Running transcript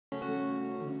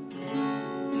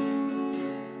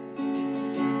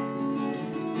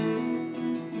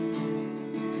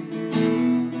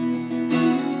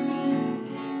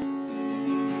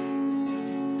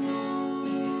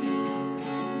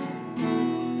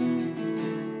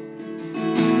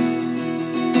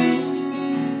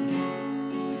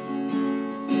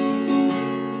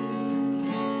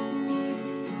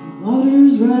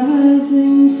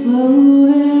slow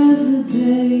as the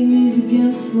day, knees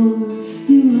against floor,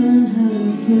 you learn how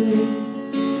to pray.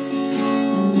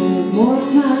 And there's more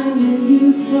time than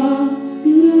you thought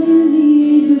you'd ever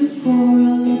need before.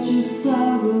 I'll let your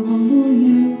sorrow humble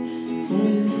you, it's what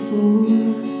it's for.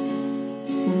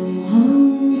 So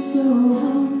hum, so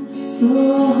hum, so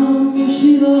hum,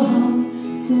 Shiva hum,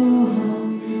 so hum,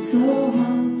 so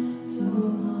hum, so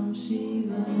hum,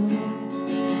 Shiva hum.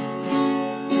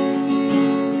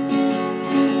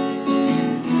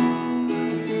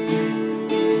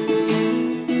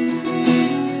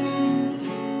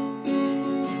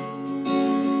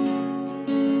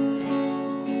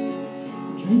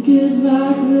 Drink it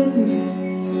like liquor,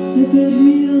 sip it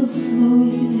real slow.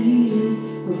 You can hate it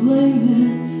or blame it,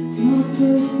 it's not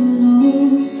personal.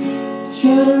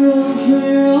 Try to run from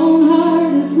your own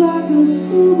heart, it's like a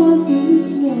school bus in the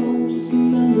snow. Just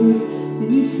remember, when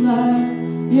you slide,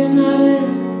 you're not in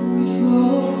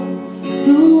control.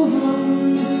 So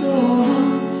hum, so hum,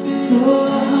 so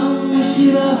hum,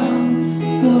 Shiva hum,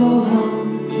 so hum,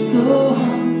 so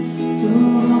hum, so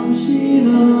hum,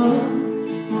 Shiva hum.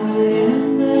 I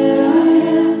am that I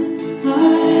am, I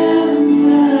am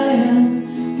that I am,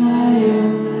 I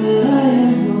am that I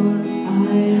am, Lord,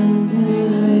 I am that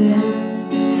I am.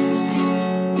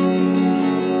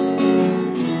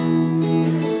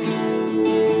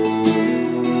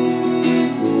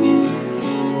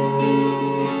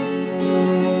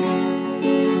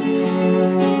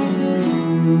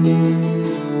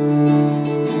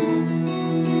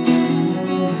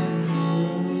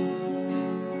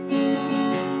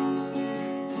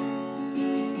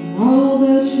 All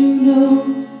that you know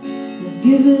is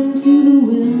given to the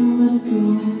wind, let it go,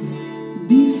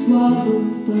 be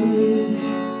swallowed by it.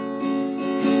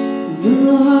 'Cause in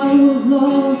the hollow of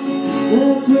loss,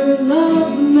 that's where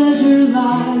love's measure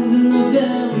lies. In the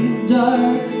belly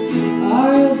dark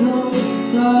are those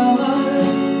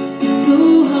stars. So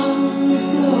hum,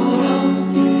 so hum,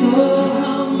 so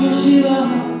hum, Shiva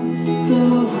hum, so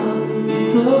hum,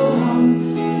 so hum,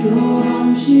 so hum,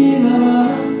 Shiva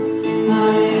hum.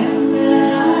 I am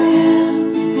that I am,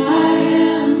 I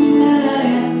am that I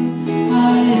am,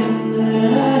 I am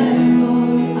that I am,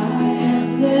 Lord, I am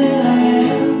that I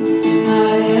am,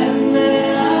 I am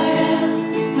that I am,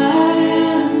 I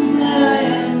am that I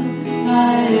am,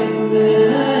 I am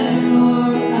that I am,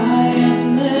 Lord, I am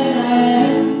that I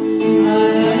am, I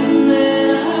am that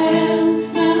I am,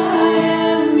 I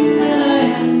am that I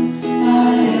am,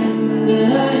 I am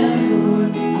that I am,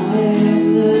 Lord, I am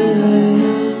that I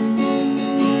am.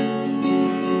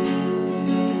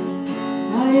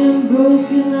 I am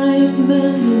broken, I am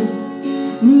mended,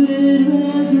 rooted,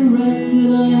 resurrected,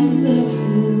 I am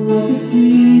lifted like a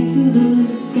seed to the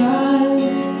sky.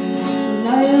 And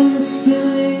I am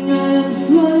spilling, I am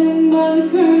flooding by the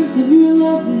current of your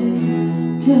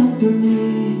loving. Temper me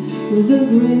with the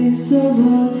grace of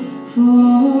a fall.